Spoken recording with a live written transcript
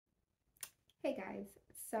Hey guys,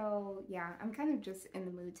 so yeah, I'm kind of just in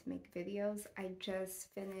the mood to make videos. I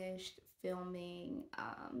just finished filming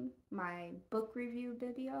my book review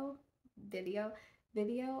video,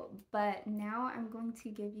 video, but now I'm going to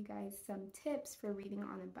give you guys some tips for reading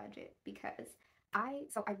on a budget because I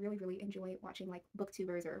really enjoy watching like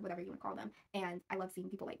booktubers or whatever you want to call them, and I love seeing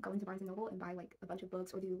people like go into Barnes and Noble and buy like a bunch of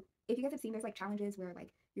books or do if you guys have seen there's like challenges where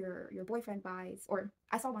like your boyfriend buys, or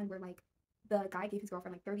I saw one where like the guy gave his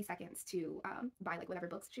girlfriend like 30 seconds to buy like whatever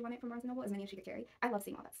books she wanted from Barnes and Noble, as many as she could carry. I love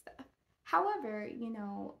seeing all that stuff. However,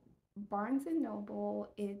 Barnes and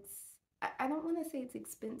Noble, I don't want to say it's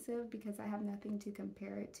expensive because I have nothing to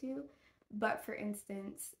compare it to. But for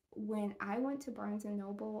instance, when I went to Barnes and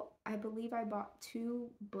Noble, I believe I bought two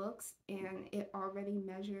books and it already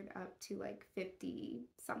measured up to like 50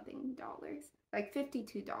 something dollars, like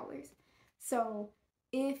 $52. So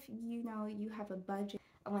if you have a budget,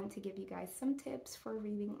 I want to give you guys some tips for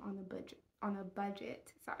reading on a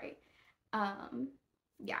budget. Sorry. Um,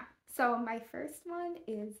 yeah. So my first one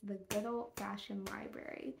is the good old fashioned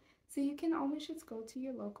library. So you can always just go to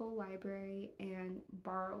your local library and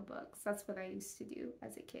borrow books. That's what I used to do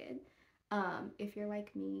as a kid. If you're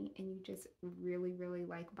like me and you just really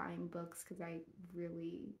like buying books because I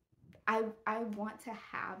want to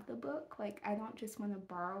have the book. Like I don't just want to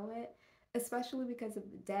borrow it, especially because of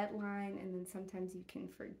the deadline, and then sometimes you can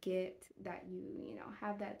forget that you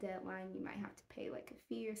have that deadline. You might have to pay like a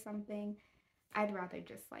fee or something. I'd rather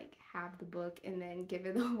just like have the book and then give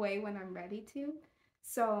it away when I'm ready to.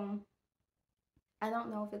 So I don't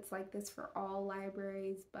know if it's like this for all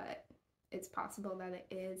libraries, but it's possible that it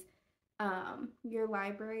is. Your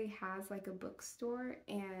library has like a bookstore,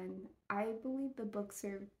 and I believe the books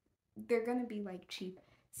they're gonna be like cheap.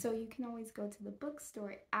 So you can always go to the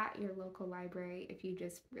bookstore at your local library if you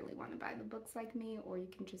just really want to buy the books like me, or you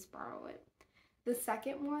can just borrow it. The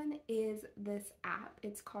second one is this app.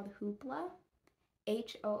 It's called Hoopla.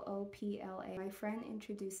 Hoopla. My friend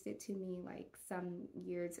introduced it to me like some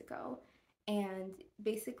years ago. And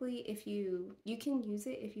basically if you can use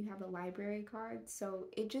it if you have a library card. So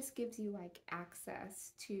it just gives you like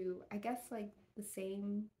access to, I guess, like the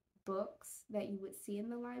same books that you would see in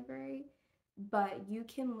the library, but you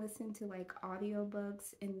can listen to like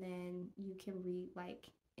audiobooks and then you can read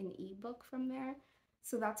like an ebook from there.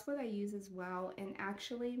 So that's what I use as well. And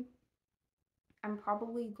actually, I'm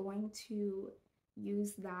probably going to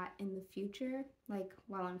use that in the future, like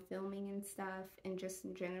while I'm filming and stuff, and just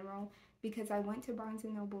in general, because I went to Barnes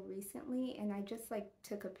and Noble recently and I just like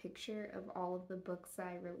took a picture of all of the books that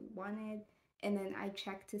I really wanted. And then I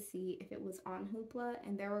checked to see if it was on Hoopla,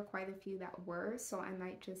 and there were quite a few that were, so I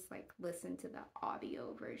might just like listen to the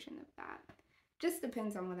audio version of that. Just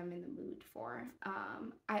depends on what I'm in the mood for.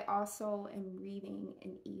 I also am reading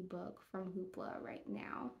an ebook from Hoopla right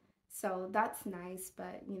now. So that's nice,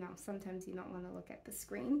 but sometimes you don't want to look at the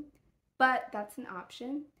screen. But that's an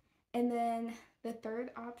option. And then the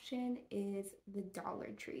third option is the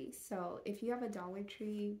Dollar Tree. So if you have a Dollar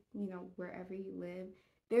Tree, wherever you live,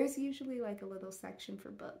 there's usually like a little section for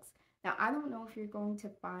books. Now, I don't know if you're going to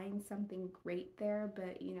find something great there,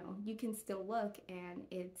 but you can still look, and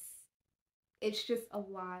it's just a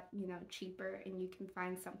lot, cheaper, and you can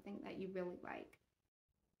find something that you really like.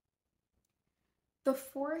 The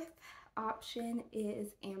fourth option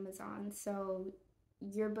is Amazon. So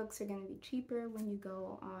your books are going to be cheaper when you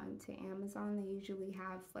go on to Amazon. They usually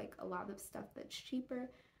have like a lot of stuff that's cheaper.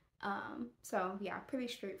 So yeah, pretty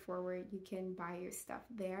straightforward. You can buy your stuff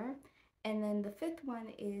there. And then the fifth one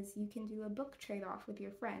is you can do a book trade off with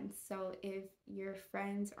your friends. So if your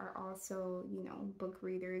friends are also, book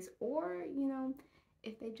readers, or,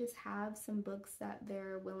 if they just have some books that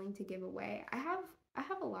they're willing to give away. I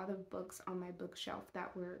have a lot of books on my bookshelf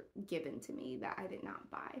that were given to me that I did not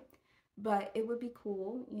buy. But it would be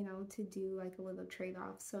cool, to do like a little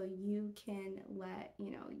trade-off, so you can let,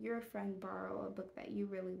 your friend borrow a book that you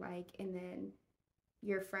really like, and then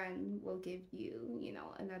your friend will give you,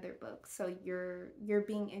 another book. So you're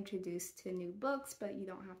being introduced to new books, but you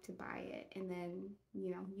don't have to buy it. And then,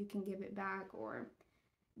 you can give it back, or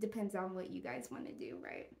depends on what you guys want to do,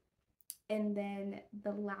 right? And then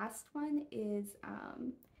the last one is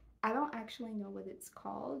I don't actually know what it's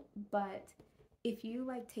called, but if you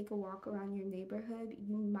like take a walk around your neighborhood,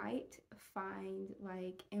 you might find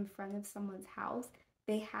like in front of someone's house,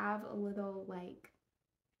 they have a little like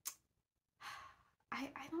I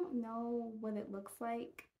don't know what it looks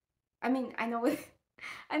like. I mean, I know what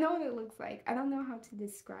I know what it looks like. I don't know how to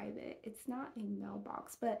describe it. It's not a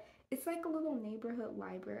mailbox, but it's like a little neighborhood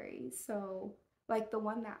library. So Like the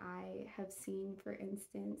one that I have seen, for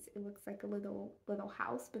instance, it looks like a little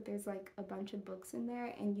house, but there's like a bunch of books in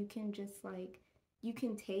there, and you can just like you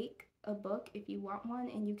can take a book if you want one,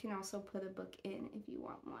 and you can also put a book in if you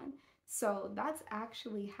want one. So that's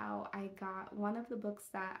actually how I got one of the books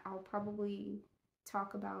that I'll probably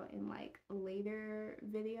talk about in like a later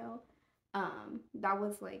video. That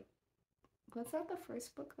was that the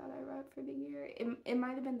first book that I read for the year? It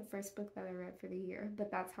might have been the first book that I read for the year,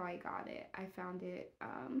 but that's how I got it. I found it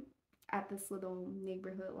at this little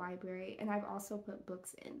neighborhood library, and I've also put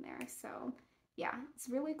books in there. So, yeah, it's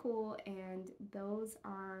really cool, and those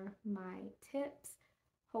are my tips.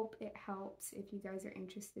 Hope it helps if you guys are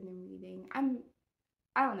interested in reading. I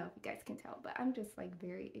don't know if you guys can tell, but I'm just like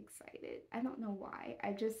very excited. I don't know why.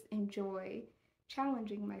 I just enjoy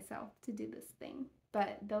challenging myself to do this thing.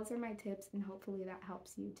 But those are my tips, and hopefully that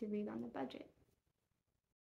helps you to read on a budget.